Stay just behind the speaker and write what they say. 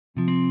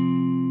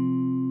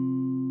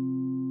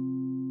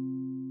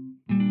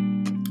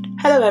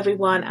Hello,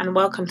 everyone, and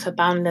welcome to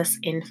Boundless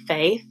in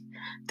Faith.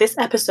 This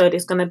episode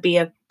is going to be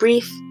a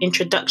brief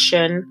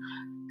introduction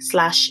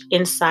 /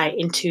 insight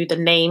into the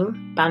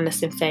name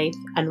Boundless in Faith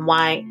and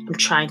why I'm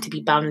trying to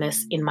be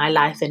boundless in my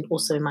life and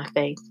also in my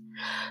faith.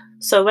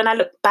 So when I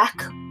look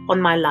back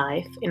on my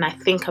life and I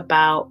think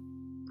about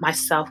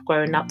myself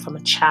growing up from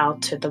a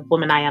child to the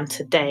woman I am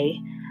today,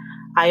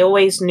 I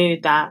always knew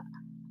that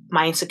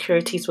my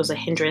insecurities was a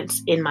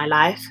hindrance in my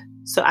life.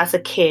 So as a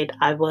kid,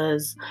 I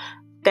was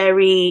I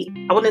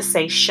wouldn't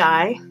say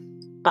shy,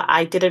 but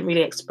I didn't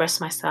really express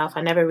myself.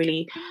 I never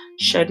really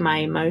showed my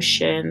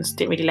emotions,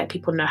 didn't really let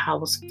people know how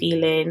I was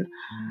feeling,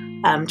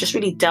 just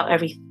really dealt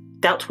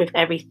with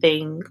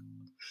everything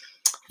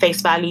face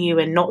value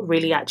and not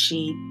really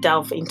actually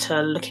delve into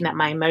looking at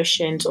my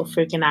emotions or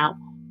figuring out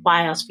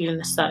why I was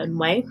feeling a certain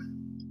way.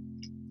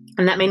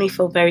 And that made me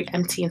feel very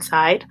empty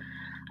inside.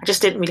 I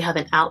just didn't really have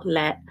an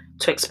outlet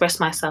to express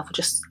myself or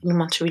just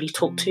anyone to really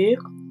talk to.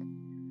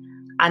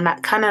 And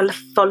that kind of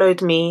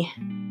followed me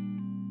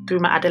through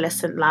my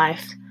adolescent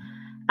life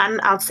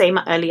and I'd say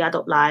my early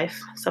adult life,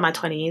 so my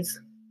 20s.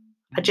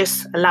 I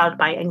just allowed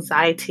my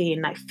anxiety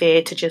and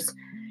fear to just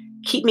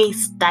keep me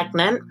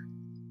stagnant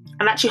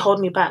and actually hold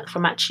me back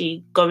from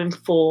actually going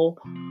for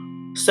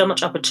so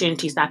much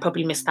opportunities that I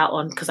probably missed out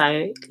on because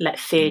I let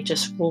fear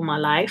just rule my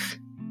life.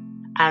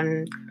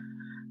 And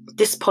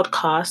this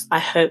podcast, I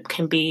hope,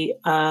 can be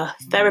a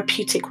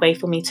therapeutic way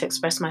for me to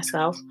express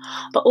myself,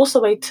 but also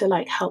a way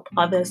to help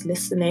others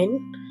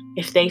listening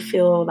if they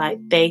feel like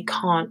they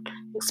can't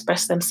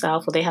express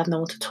themselves or they have no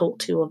one to talk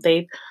to or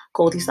they've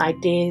got all these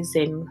ideas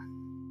and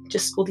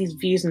just all these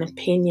views and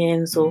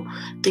opinions or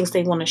things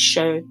they want to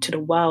show to the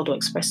world or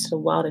express to the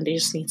world and they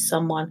just need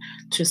someone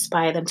to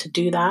inspire them to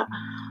do that.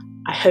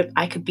 I hope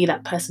I could be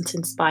that person to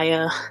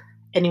inspire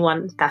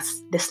anyone that's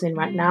listening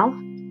right now.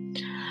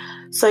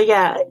 So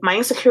yeah, my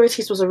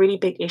insecurities was a really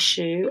big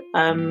issue,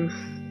 and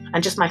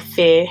just my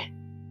fear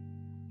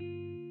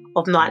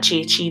of not actually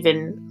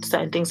achieving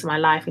certain things in my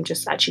life and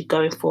just actually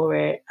going for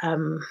it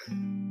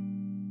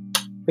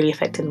really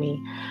affected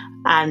me.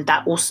 And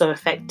that also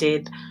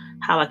affected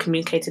how I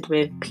communicated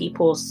with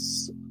people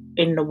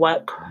in the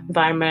work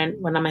environment,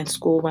 when I'm in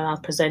school, when I was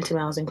presenting,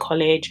 when I was in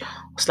college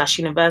 /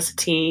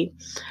 university,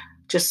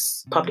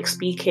 just public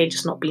speaking,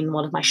 just not being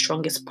one of my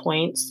strongest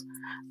points.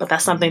 But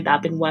that's something that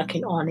I've been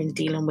working on and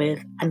dealing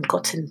with and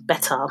gotten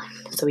better.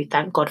 So we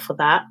thank God for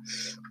that.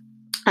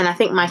 And I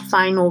think my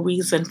final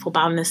reason for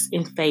Boundless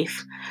in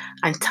Faith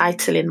and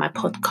titling my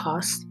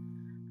podcast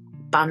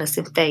Boundless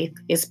in Faith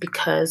is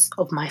because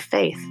of my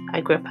faith.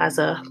 I grew up as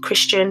a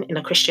Christian in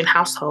a Christian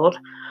household,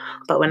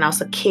 but when I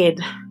was a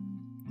kid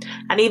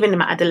and even in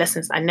my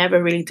adolescence, I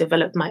never really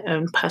developed my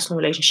own personal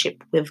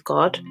relationship with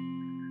God.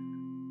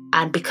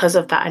 And because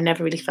of that, I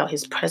never really felt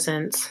his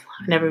presence.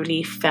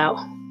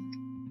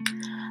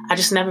 I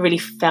just never really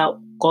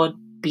felt God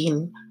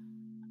being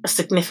a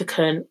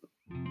significant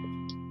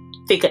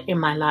figure in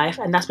my life.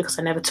 And that's because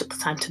I never took the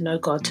time to know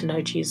God, to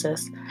know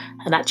Jesus,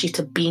 and actually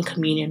to be in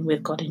communion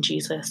with God and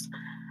Jesus.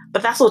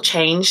 But that's all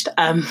changed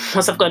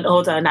once I've gotten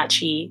older and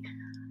actually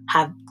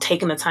have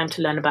taken the time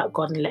to learn about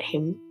God and let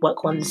him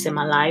work wonders in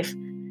my life.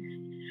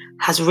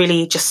 Has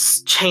really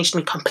just changed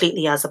me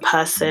completely as a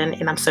person.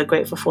 And I'm so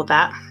grateful for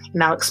that.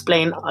 And I'll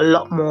explain a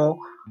lot more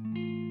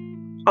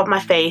of my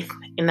faith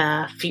in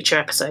future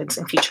episodes.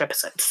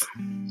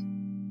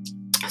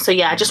 So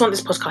yeah, I just want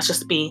this podcast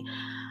just to be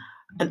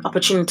an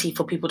opportunity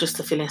for people just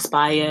to feel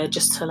inspired,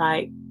 just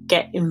to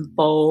get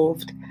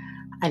involved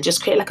and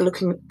just create a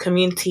little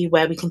community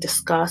where we can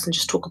discuss and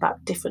just talk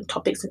about different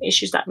topics and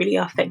issues that really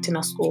are affecting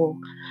us all.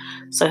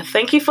 So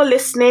thank you for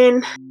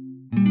listening.